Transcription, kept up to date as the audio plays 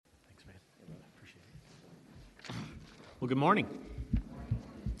Well, good morning.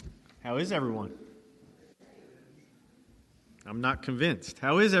 How is everyone? I'm not convinced.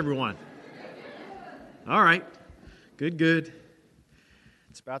 How is everyone? All right. Good.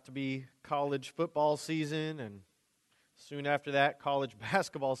 It's about to be college football season, and soon after that, college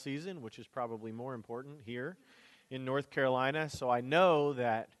basketball season, which is probably more important here in North Carolina. So I know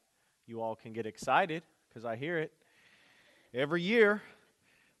that you all can get excited because I hear it every year,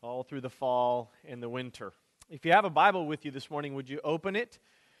 all through the fall and the winter. If you have a Bible with you this morning, would you open it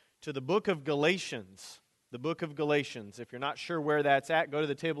to the book of Galatians? The book of Galatians. If you're not sure where that's at, go to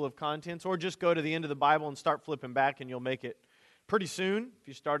the table of contents or just go to the end of the Bible and start flipping back and you'll make it pretty soon. If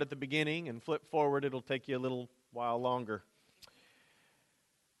you start at the beginning and flip forward, it'll take you a little while longer.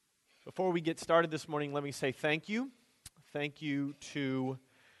 Before we get started this morning, let me say thank you. Thank you to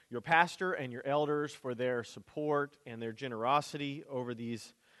your pastor and your elders for their support and their generosity over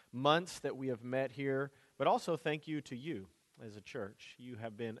these months that we have met here. But also thank you to you as a church. You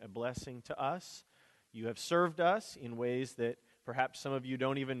have been a blessing to us. You have served us in ways that perhaps some of you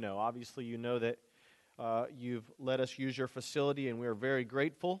don't even know. Obviously, you know that you've let us use your facility, and we are very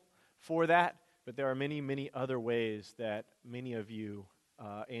grateful for that. But there are many other ways that many of you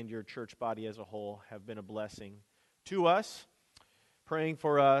and your church body as a whole have been a blessing to us, praying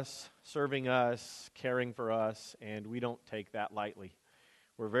for us, serving us, caring for us, and we don't take that lightly.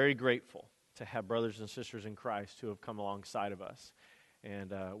 We're very grateful to have brothers and sisters in Christ who have come alongside of us.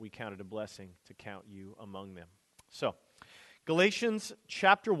 And we count it a blessing to count you among them. So, Galatians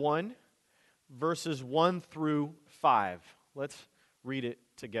chapter 1, verses 1 through 5. Let's read it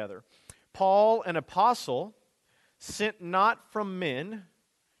together. Paul, an apostle, sent not from men,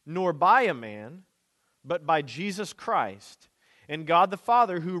 nor by a man, but by Jesus Christ, and God the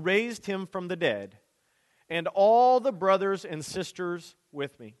Father who raised him from the dead, and all the brothers and sisters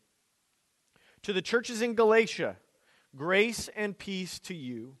with me. To the churches in Galatia, grace and peace to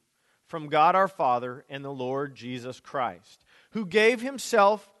you from God our Father and the Lord Jesus Christ, who gave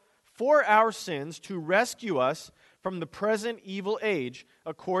himself for our sins to rescue us from the present evil age,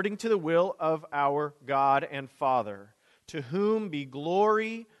 according to the will of our God and Father, to whom be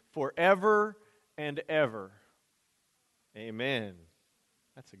glory forever and ever. Amen.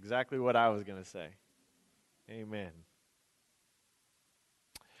 That's exactly what I was going to say. Amen.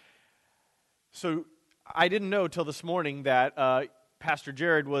 So I didn't know till this morning that Pastor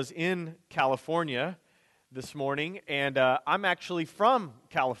Jared was in California this morning, and I'm actually from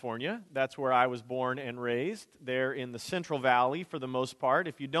California. That's where I was born and raised, there in the Central Valley for the most part.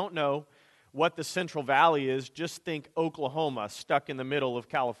 If you don't know what the Central Valley is, just think Oklahoma stuck in the middle of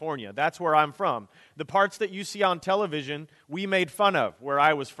California. That's where I'm from. The parts that you see on television, we made fun of where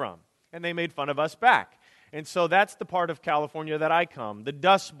I was from, and they made fun of us back. And so that's the part of California that I come. The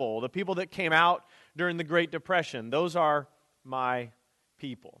Dust Bowl, the people that came out during the Great Depression, those are my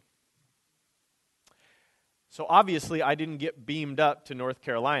people. So obviously I didn't get beamed up to North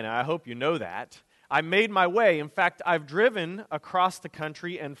Carolina. I hope you know that. I made my way. In fact, I've driven across the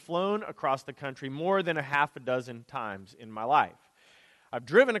country and flown across the country more than a half a dozen times in my life. I've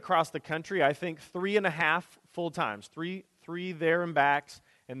driven across the country, I think, 3.5 full times. Three there and backs,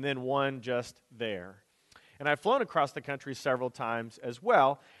 and then one just there. And I've flown across the country several times as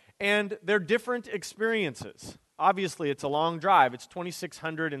well, and they're different experiences. Obviously, it's a long drive. It's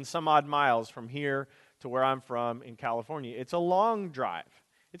 2,600 and some odd miles from here to where I'm from in California. It's a long drive.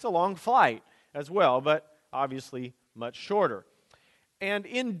 It's a long flight as well, but obviously much shorter. And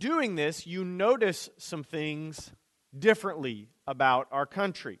in doing this, you notice some things differently about our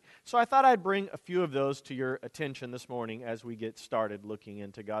country. So I thought I'd bring a few of those to your attention this morning as we get started looking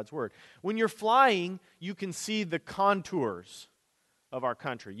into God's Word. When you're flying, you can see the contours of our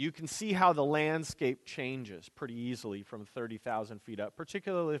country. You can see how the landscape changes pretty easily from 30,000 feet up,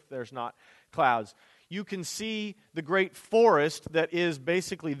 particularly if there's not clouds. You can see the great forest that is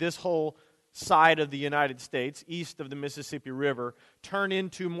basically this whole side of the United States, east of the Mississippi River, turn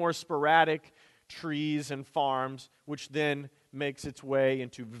into more sporadic trees and farms, which then makes its way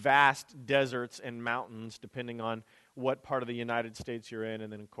into vast deserts and mountains, depending on what part of the United States you're in,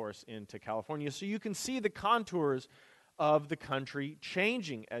 and then, of course, into California. So you can see the contours of the country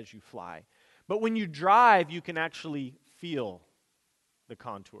changing as you fly. But when you drive, you can actually feel the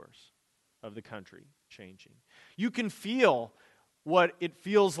contours of the country changing. You can feel what it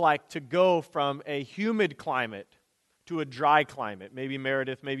feels like to go from a humid climate to a dry climate. Maybe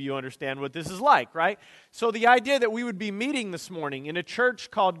Meredith, maybe you understand what this is like, right? So the idea that we would be meeting this morning in a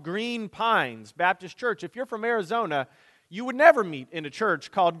church called Green Pines Baptist Church, if you're from Arizona, you would never meet in a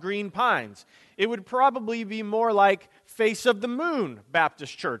church called Green Pines. It would probably be more like Face of the Moon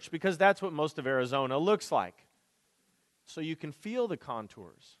Baptist Church, because that's what most of Arizona looks like. so you can feel the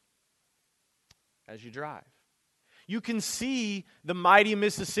contours as you drive. You can see the mighty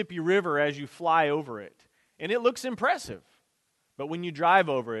Mississippi River as you fly over it, and it looks impressive. But when you drive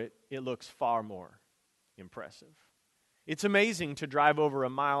over it, it looks far more impressive. It's amazing to drive over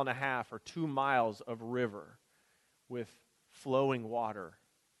 1.5 miles or 2 miles of river with flowing water.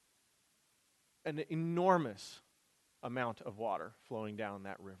 An enormous amount of water flowing down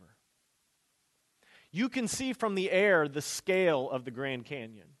that river. You can see from the air the scale of the Grand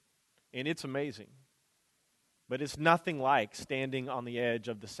Canyon, and it's amazing. But it's nothing like standing on the edge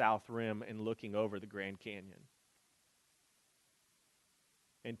of the South Rim and looking over the Grand Canyon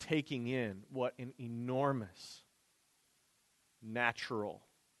and taking in what an enormous natural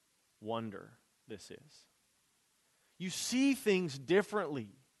wonder this is. You see things differently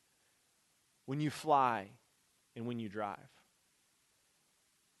when you fly and when you drive.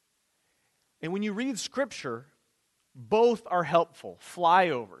 And when you read Scripture, both are helpful,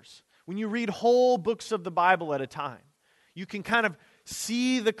 flyovers. When you read whole books of the Bible at a time, you can kind of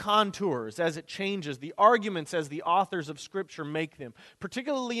see the contours as it changes, the arguments as the authors of Scripture make them,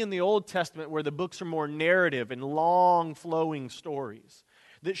 particularly in the Old Testament where the books are more narrative and long flowing stories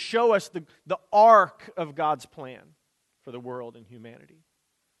that show us the arc of God's plan for the world and humanity.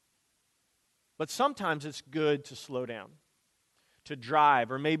 But sometimes it's good to slow down, to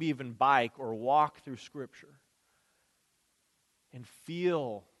drive or maybe even bike or walk through Scripture and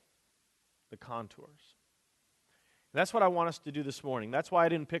feel the contours. And that's what I want us to do this morning. That's why I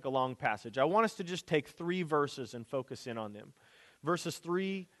didn't pick a long passage. I want us to just take 3 verses and focus in on them. Verses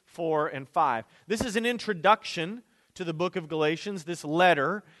 3, 4, and 5. This is an introduction to the book of Galatians, this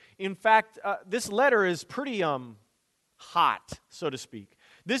letter. In fact, this letter is pretty hot, so to speak.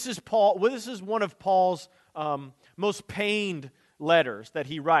 This is one of Paul's most pained letters that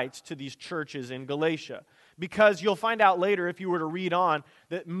he writes to these churches in Galatia. Because you'll find out later, if you were to read on,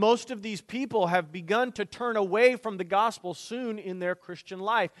 that most of these people have begun to turn away from the gospel soon in their Christian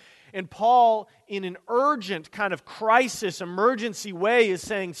life. And Paul, in an urgent kind of crisis, emergency way, is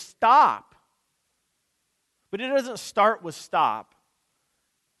saying, stop. But it doesn't start with stop.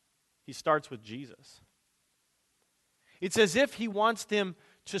 He starts with Jesus. It's as if he wants them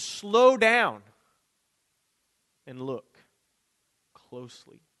to slow down and look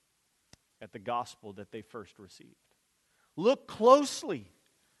closely at the gospel that they first received. Look closely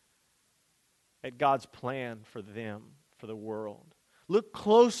at God's plan for them, for the world. Look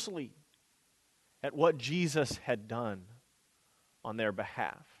closely at what Jesus had done on their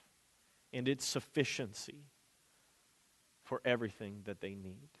behalf and its sufficiency for everything that they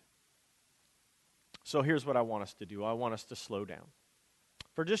need. So here's what I want us to do. I want us to slow down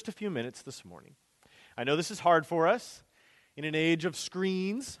for just a few minutes this morning. I know this is hard for us. In an age of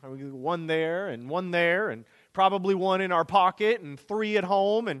screens, one there, and probably one in our pocket, and 3 at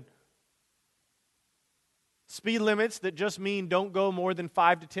home, and speed limits that just mean don't go more than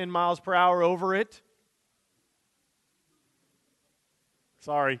 5 to 10 miles per hour over it.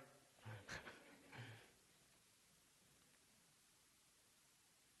 Sorry.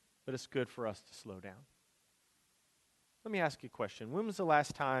 But it's good for us to slow down. Let me ask you a question. When was the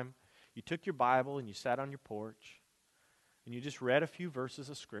last time you took your Bible and you sat on your porch and you just read a few verses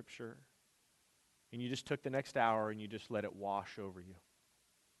of Scripture, and you just took the next hour and you just let it wash over you?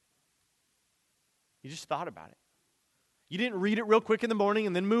 You just thought about it. You didn't read it real quick in the morning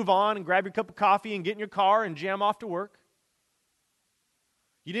and then move on and grab your cup of coffee and get in your car and jam off to work.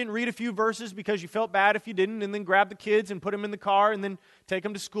 You didn't read a few verses because you felt bad if you didn't, and then grab the kids and put them in the car and then take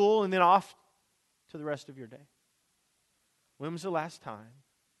them to school and then off to the rest of your day. When was the last time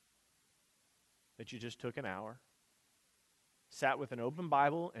that you just took an hour, sat with an open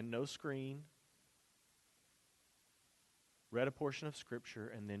Bible and no screen, read a portion of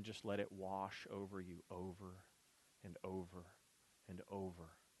Scripture, and then just let it wash over you over and over and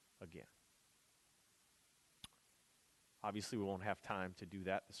over again? Obviously, we won't have time to do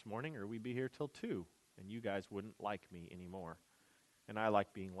that this morning, or we'd be here till 2, and you guys wouldn't like me anymore. And I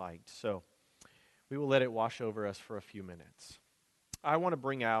like being liked. So we will let it wash over us for a few minutes. I want to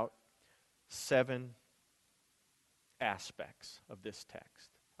bring out 7 aspects of this text.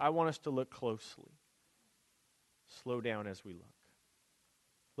 I want us to look closely. Slow down as we look.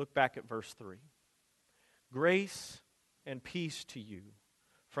 Look back at verse 3. Grace and peace to you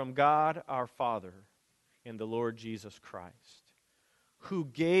from God our Father and the Lord Jesus Christ, who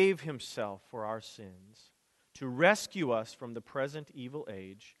gave himself for our sins to rescue us from the present evil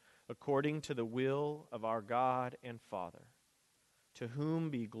age, according to the will of our God and Father, to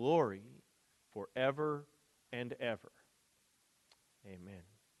whom be glory forever and ever. Amen.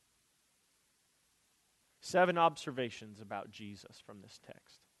 7 observations about Jesus from this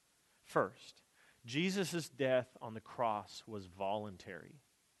text. First, Jesus' death on the cross was voluntary.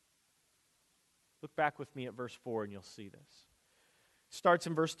 Look back with me at verse 4 and you'll see this. It starts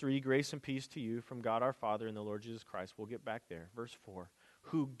in verse 3, grace and peace to you from God our Father and the Lord Jesus Christ. We'll get back there. Verse 4,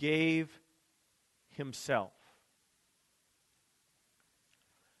 who gave himself.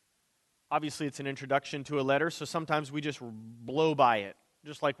 Obviously, it's an introduction to a letter, so sometimes we just blow by it,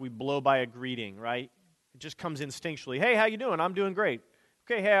 just like we blow by a greeting, right? It just comes instinctually. Hey, how you doing? I'm doing great.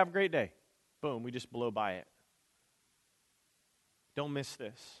 Okay, hey, have a great day. Boom, we just blow by it. Don't miss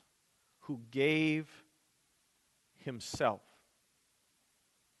this. Who gave himself.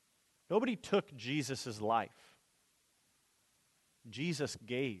 Nobody took Jesus' life. Jesus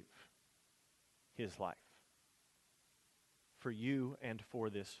gave his life for you and for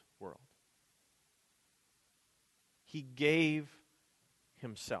this world. He gave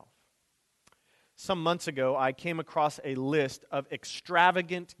himself. Some months ago, I came across a list of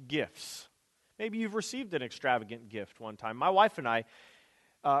extravagant gifts. Maybe you've received an extravagant gift one time. My wife and I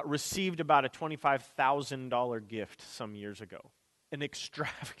received about a $25,000 gift some years ago. An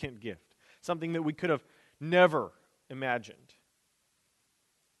extravagant gift. Something that we could have never imagined.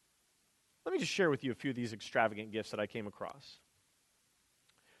 Let me just share with you a few of these extravagant gifts that I came across.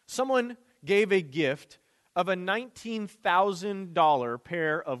 Someone gave a gift of a $19,000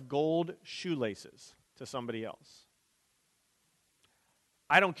 pair of gold shoelaces to somebody else.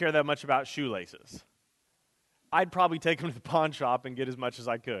 I don't care that much about shoelaces. I'd probably take them to the pawn shop and get as much as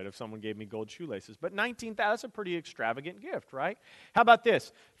I could if someone gave me gold shoelaces. But $19,000, that's a pretty extravagant gift, right? How about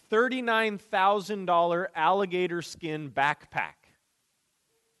this? $39,000 alligator skin backpack.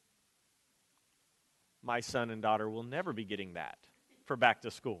 My son and daughter will never be getting that for back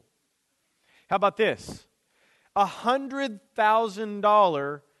to school. How about this?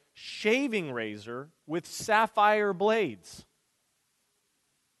 $100,000 shaving razor with sapphire blades.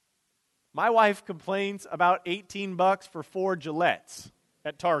 My wife complains about $18 for 4 Gillettes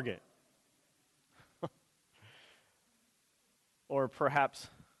at Target. Or perhaps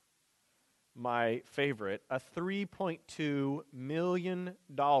my favorite, a $3.2 million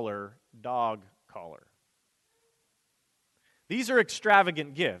dog collar. These are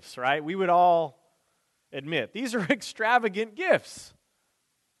extravagant gifts, right? We would all admit these are extravagant gifts.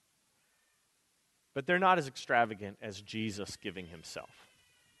 But they're not as extravagant as Jesus giving himself.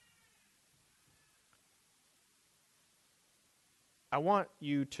 I want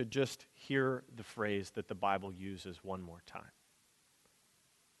you to just hear the phrase that the Bible uses one more time.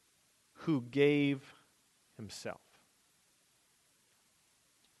 Who gave himself.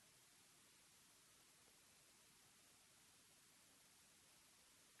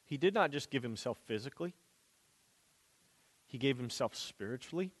 He did not just give himself physically. He gave himself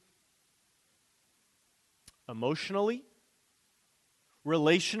spiritually, emotionally,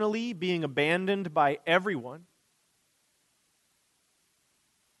 relationally, being abandoned by everyone.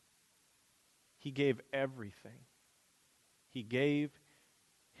 He gave everything. He gave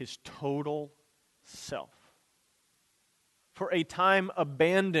his total self. For a time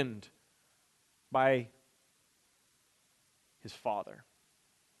abandoned by his Father.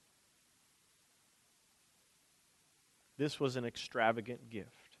 This was an extravagant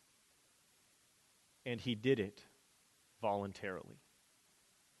gift. And he did it voluntarily.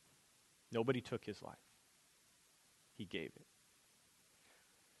 Nobody took his life. He gave it.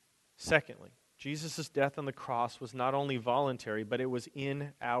 Secondly, Jesus' death on the cross was not only voluntary, but it was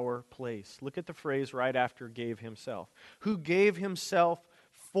in our place. Look at the phrase right after gave himself. Who gave himself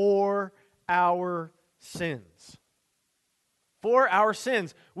for our sins. For our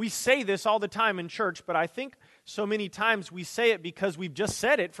sins. We say this all the time in church, but I think so many times we say it because we've just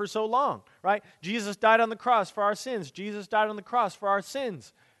said it for so long, right? Jesus died on the cross for our sins. Jesus died on the cross for our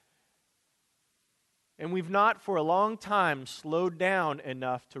sins. And we've not for a long time slowed down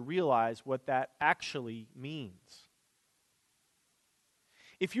enough to realize what that actually means.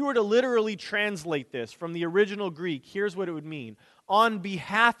 If you were to literally translate this from the original Greek, here's what it would mean. On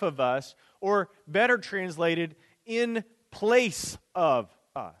behalf of us, or better translated, in place of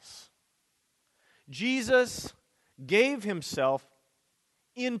us. Jesus gave himself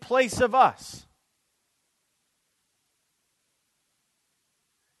in place of us.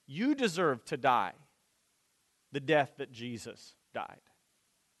 You deserve to die the death that Jesus died.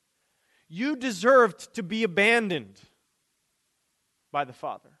 You deserved to be abandoned by the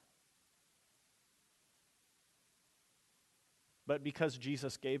Father. But because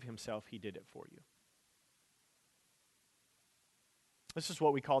Jesus gave himself, he did it for you. This is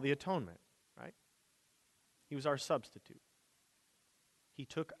what we call the atonement, right? He was our substitute. He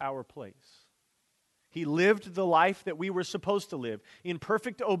took our place. He lived the life that we were supposed to live in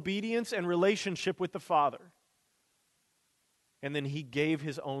perfect obedience and relationship with the Father. And then He gave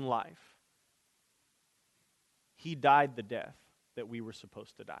His own life. He died the death that we were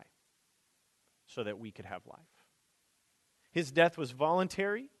supposed to die so that we could have life. His death was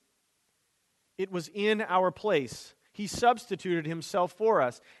voluntary. It was in our place. He substituted Himself for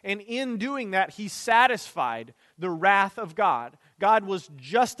us. And in doing that, He satisfied the wrath of God. God was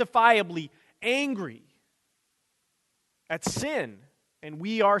justifiably angry at sin, and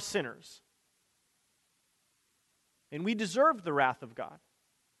we are sinners. And we deserved the wrath of God.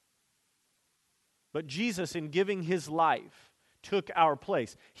 But Jesus, in giving His life, took our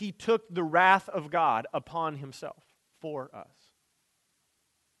place. He took the wrath of God upon Himself for us.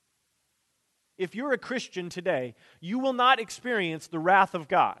 If you're a Christian today, you will not experience the wrath of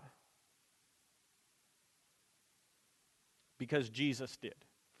God because Jesus did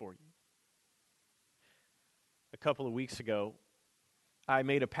for you. A couple of weeks ago, I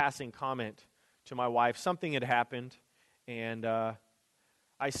made a passing comment to my wife. Something had happened, and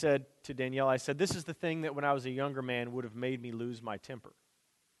I said to Danielle, this is the thing that when I was a younger man would have made me lose my temper.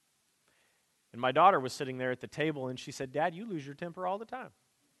 And my daughter was sitting there at the table, and she said, Dad, you lose your temper all the time.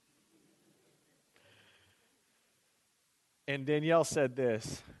 And Danielle said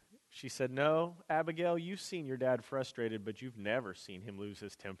this. She said, no, Abigail, you've seen your dad frustrated, but you've never seen him lose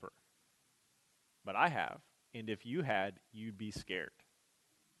his temper. But I have, and if you had, you'd be scared.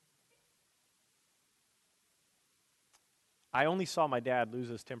 I only saw my dad lose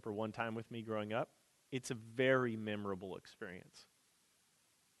his temper one time with me growing up. It's a very memorable experience.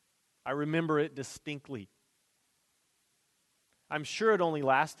 I remember it distinctly. I'm sure it only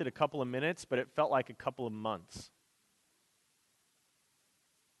lasted a couple of minutes, but it felt like a couple of months.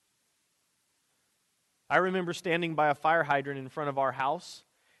 I remember standing by a fire hydrant in front of our house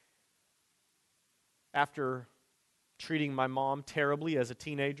after treating my mom terribly as a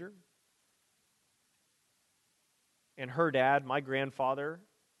teenager. And her dad, my grandfather,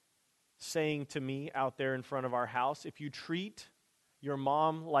 saying to me out there in front of our house, if you treat your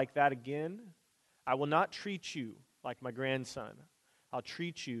mom like that again, I will not treat you like my grandson. I'll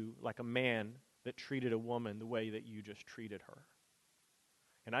treat you like a man that treated a woman the way that you just treated her.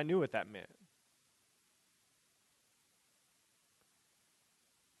 And I knew what that meant.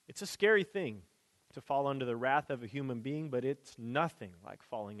 It's a scary thing to fall under the wrath of a human being, but it's nothing like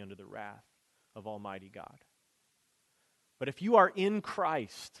falling under the wrath of Almighty God. But if you are in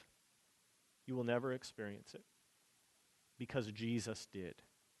Christ, you will never experience it because Jesus did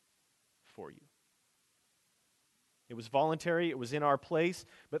for you. It was voluntary, it was in our place,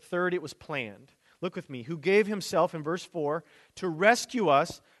 but third, it was planned. Look with me. Who gave Himself, in verse 4, to rescue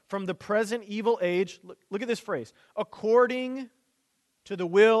us from the present evil age. Look at this phrase. According to the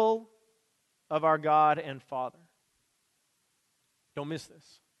will of our God and Father. Don't miss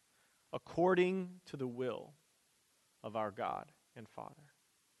this. According to the will of our God and Father.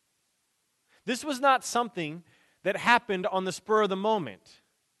 This was not something that happened on the spur of the moment.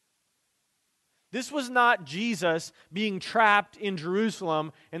 This was not Jesus being trapped in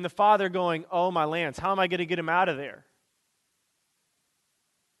Jerusalem and the Father going, oh my lands, how am I going to get him out of there?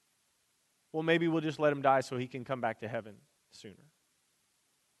 Well, maybe we'll just let him die so he can come back to heaven sooner.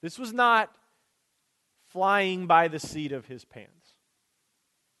 This was not flying by the seat of his pants.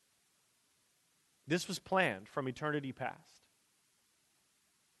 This was planned from eternity past.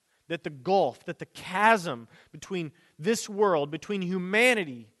 That the gulf, that the chasm between this world, between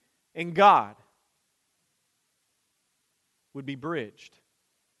humanity and God, would be bridged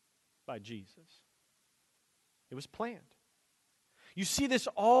by Jesus. It was planned. You see this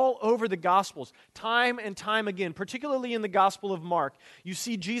all over the Gospels, time and time again, particularly in the Gospel of Mark. You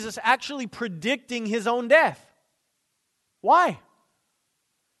see Jesus actually predicting His own death. Why?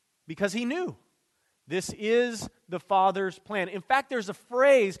 Because He knew. This is the Father's plan. In fact, there's a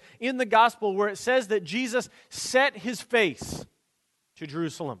phrase in the Gospel where it says that Jesus set His face to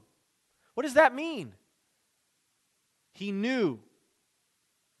Jerusalem. What does that mean? He knew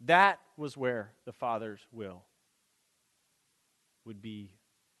that was where the Father's will would be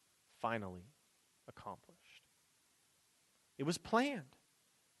finally accomplished. It was planned.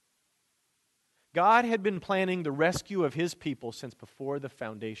 God had been planning the rescue of His people since before the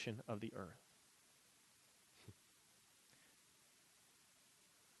foundation of the earth.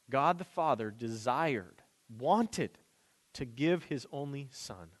 God the Father desired, wanted to give His only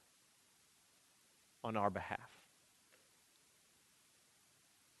Son on our behalf.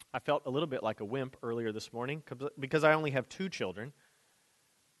 I felt a little bit like a wimp earlier this morning because I only have 2 children.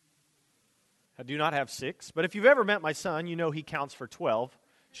 I do not have 6, but if you've ever met my son, you know he counts for 12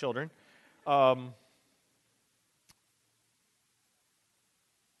 children.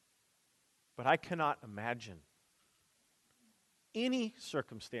 But I cannot imagine any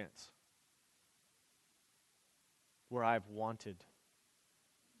circumstance where I've wanted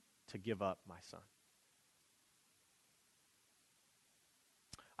to give up my son.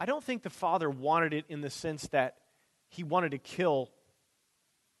 I don't think the Father wanted it in the sense that he wanted to kill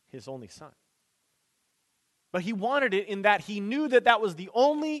his only son. But he wanted it in that he knew that that was the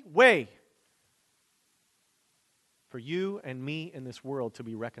only way for you and me in this world to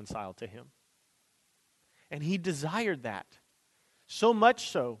be reconciled to him. And he desired that, so much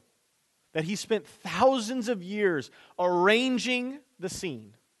so that he spent thousands of years arranging the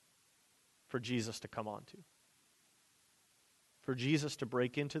scene for Jesus to come onto. For Jesus to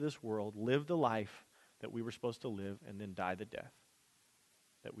break into this world, live the life that we were supposed to live, and then die the death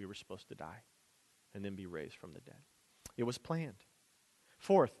that we were supposed to die, and then be raised from the dead. It was planned.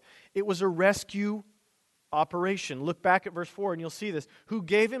 Fourth, it was a rescue operation. Look back at verse 4 and you'll see this. Who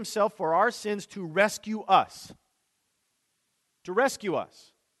gave himself for our sins to rescue us. To rescue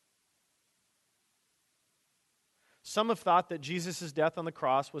us. Some have thought that Jesus' death on the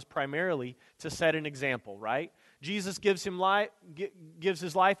cross was primarily to set an example, right? Jesus gives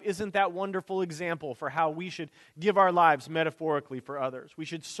his life. Isn't that wonderful example for how we should give our lives metaphorically for others? We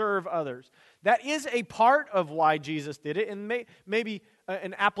should serve others. That is a part of why Jesus did it, and maybe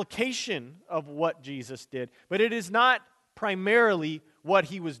an application of what Jesus did. But it is not primarily what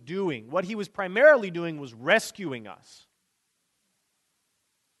he was doing. What he was primarily doing was rescuing us.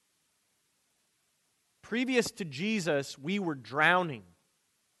 Previous to Jesus, we were drowning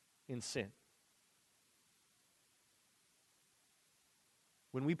in sin.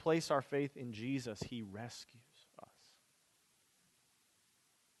 When we place our faith in Jesus, he rescues us.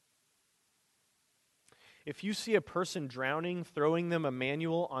 If you see a person drowning, throwing them a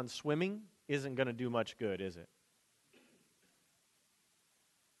manual on swimming isn't going to do much good, is it?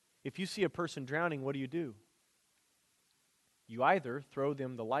 If you see a person drowning, what do? You either throw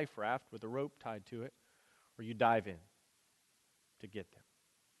them the life raft with a rope tied to it, or you dive in to get them.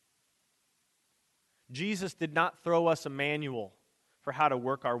 Jesus did not throw us a manual for how to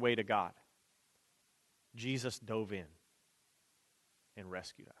work our way to God. Jesus dove in and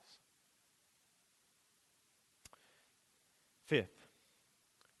rescued us. Fifth,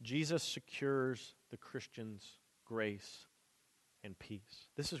 Jesus secures the Christian's grace and peace.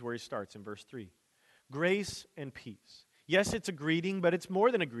 This is where he starts in verse 3. Grace and peace. Yes, it's a greeting, but it's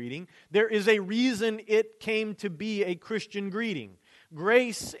more than a greeting. There is a reason it came to be a Christian greeting.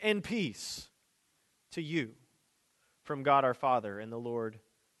 Grace and peace to you from God our Father and the Lord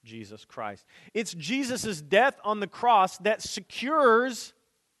Jesus Christ. It's Jesus' death on the cross that secures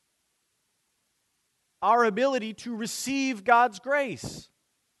our ability to receive God's grace.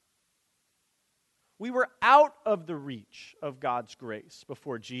 We were out of the reach of God's grace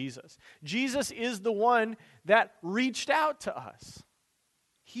before Jesus. Jesus is the one that reached out to us.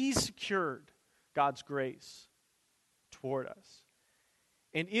 He secured God's grace toward us.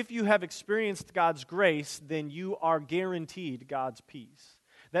 And if you have experienced God's grace, then you are guaranteed God's peace.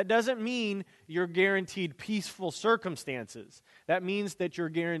 That doesn't mean you're guaranteed peaceful circumstances. That means that you're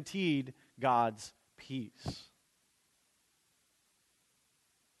guaranteed God's peace.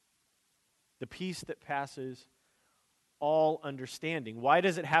 The peace that passes all understanding. Why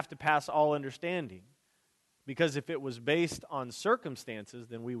does it have to pass all understanding? Because if it was based on circumstances,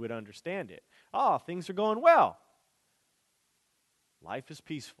 then we would understand it. Oh, things are going well. Life is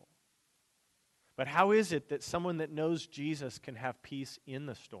peaceful. But how is it that someone that knows Jesus can have peace in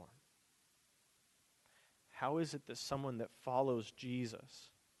the storm? How is it that someone that follows Jesus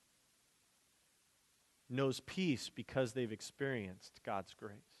knows peace because they've experienced God's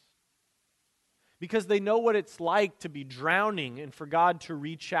grace? Because they know what it's like to be drowning and for God to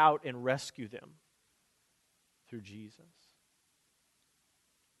reach out and rescue them through Jesus.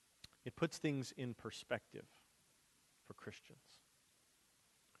 It puts things in perspective for Christians.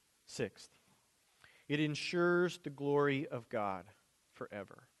 Sixth, it ensures the glory of God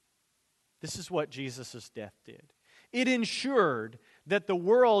forever. This is what Jesus' death did. It ensured that the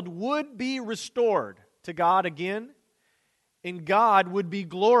world would be restored to God again, and God would be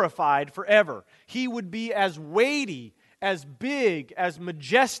glorified forever. He would be as weighty, as big, as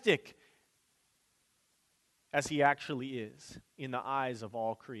majestic as he actually is in the eyes of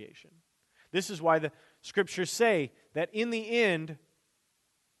all creation. This is why the scriptures say that in the end,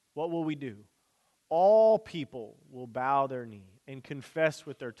 what will we do? All people will bow their knee and confess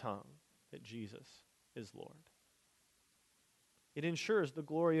with their tongue that Jesus is Lord. It ensures the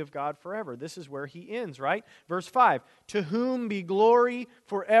glory of God forever. This is where he ends, right? Verse 5, to whom be glory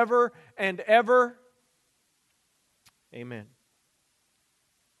forever and ever. Amen.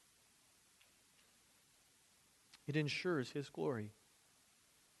 It ensures His glory.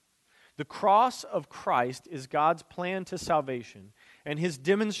 The cross of Christ is God's plan to salvation and His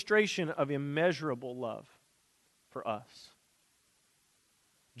demonstration of immeasurable love for us.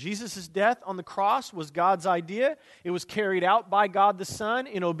 Jesus' death on the cross was God's idea. It was carried out by God the Son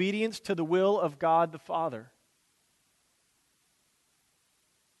in obedience to the will of God the Father.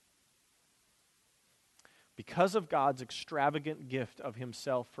 Because of God's extravagant gift of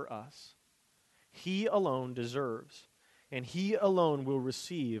Himself for us, He alone deserves, and He alone will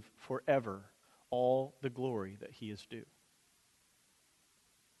receive forever all the glory that He is due.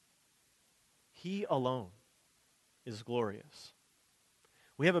 He alone is glorious.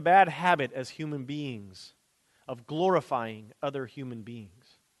 We have a bad habit as human beings of glorifying other human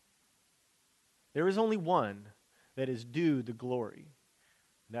beings. There is only one that is due the glory.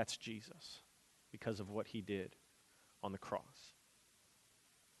 That's Jesus, because of what He did on the cross.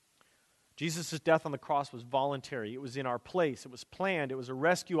 Jesus' death on the cross was voluntary. It was in our place. It was planned. It was a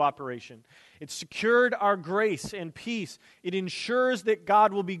rescue operation. It secured our grace and peace. It ensures that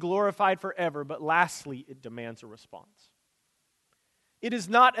God will be glorified forever. But lastly, it demands a response. It is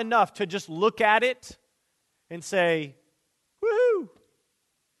not enough to just look at it and say, woohoo!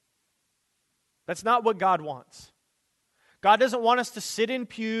 That's not what God wants. God doesn't want us to sit in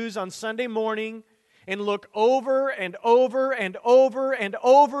pews on Sunday morning and look over and over and over and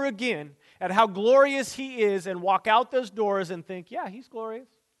over again at how glorious He is and walk out those doors and think, yeah, He's glorious.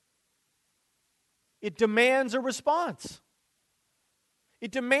 It demands a response.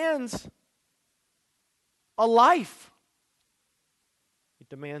 It demands a life. It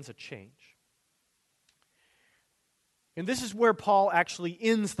demands a change. And this is where Paul actually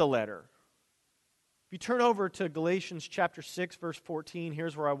ends the letter. If you turn over to Galatians chapter 6, verse 14,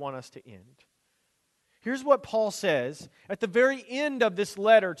 here's where I want us to end. Here's what Paul says at the very end of this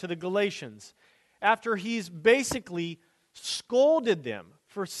letter to the Galatians, after he's basically scolded them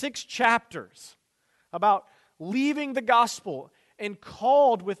for 6 chapters about leaving the gospel and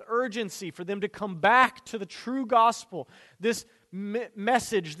called with urgency for them to come back to the true gospel. This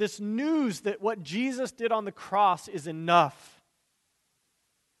message, this news that what Jesus did on the cross is enough.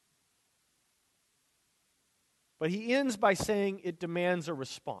 But he ends by saying it demands a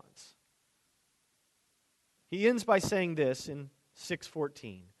response. He ends by saying this in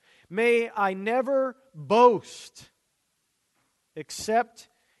 6:14. May I never boast except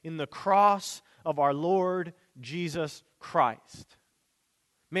in the cross of our Lord Jesus Christ.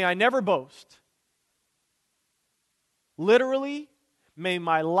 May I never boast. Literally, may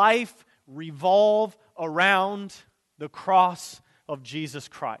my life revolve around the cross of Jesus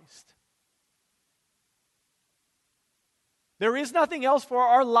Christ. There is nothing else for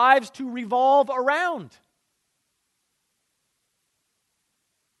our lives to revolve around.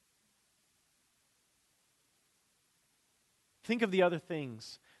 Think of the other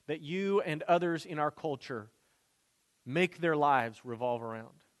things that you and others in our culture make their lives revolve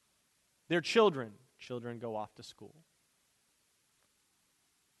around. Their children go off to school.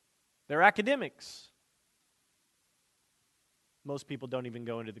 Their academics. Most people don't even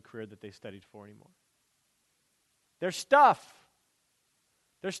go into the career that they studied for anymore. Their stuff.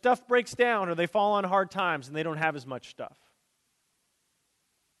 Their stuff breaks down or they fall on hard times and they don't have as much stuff.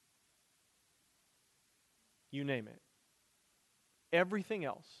 You name it. Everything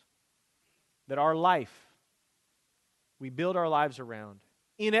else that our life, we build our lives around,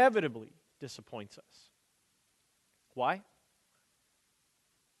 inevitably disappoints us. Why?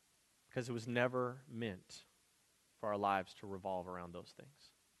 Because it was never meant for our lives to revolve around those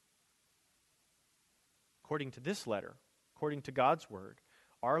things. According to this letter, according to God's word,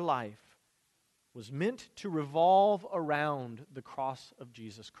 our life was meant to revolve around the cross of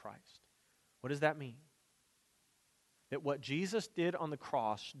Jesus Christ. What does that mean? That what Jesus did on the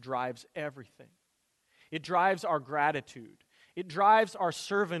cross drives everything. It drives our gratitude. It drives our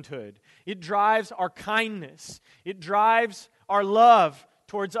servanthood. It drives our kindness. It drives our love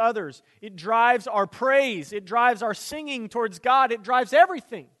towards others. It drives our praise. It drives our singing towards God. It drives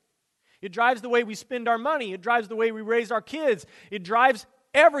everything. It drives the way we spend our money. It drives the way we raise our kids. It drives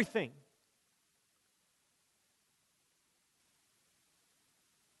everything.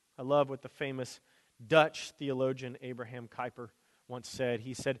 I love what the famous Dutch theologian Abraham Kuyper once said.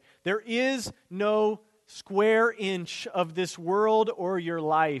 He said, "There is no square inch of this world or your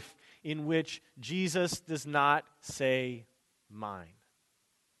life in which Jesus does not say, mine."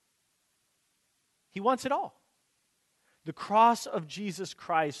 He wants it all. The cross of Jesus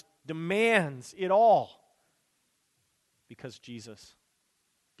Christ demands it all because Jesus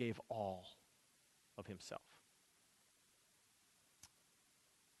gave all of himself.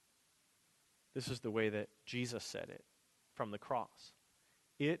 This is the way that Jesus said it from the cross.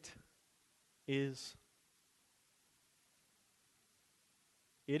 It is.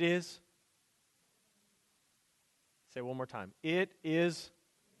 It is. Say it one more time. It is.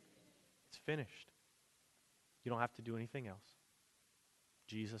 It's finished. You don't have to do anything else.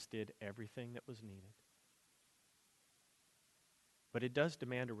 Jesus did everything that was needed. But it does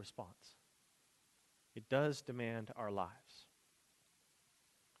demand a response. It does demand our lives.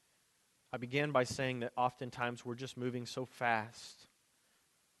 I began by saying that oftentimes we're just moving so fast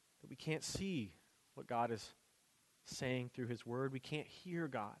that we can't see what God is saying through His Word. We can't hear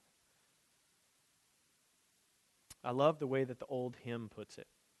God. I love the way that the old hymn puts it.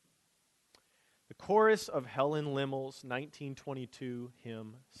 The chorus of Helen Limmel's 1922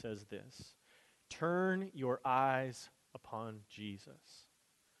 hymn says this: "Turn your eyes upon Jesus.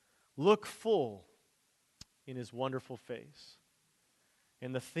 Look full in His wonderful face,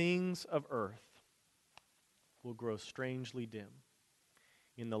 and the things of earth will grow strangely dim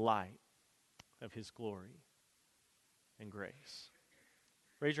in the light of His glory and grace."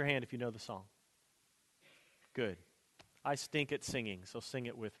 Raise your hand if you know the song. Good. I stink at singing, so sing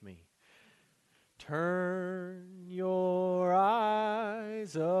it with me. Turn your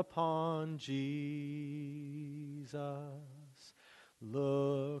eyes upon Jesus.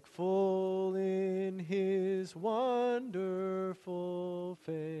 Look full in His wonderful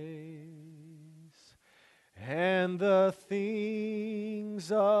face, and the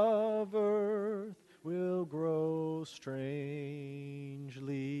things of earth will grow strangely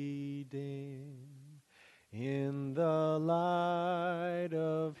dim in the light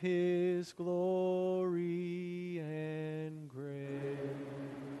of His glory and grace.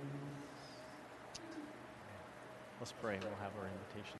 Let's pray and we'll have our invitation.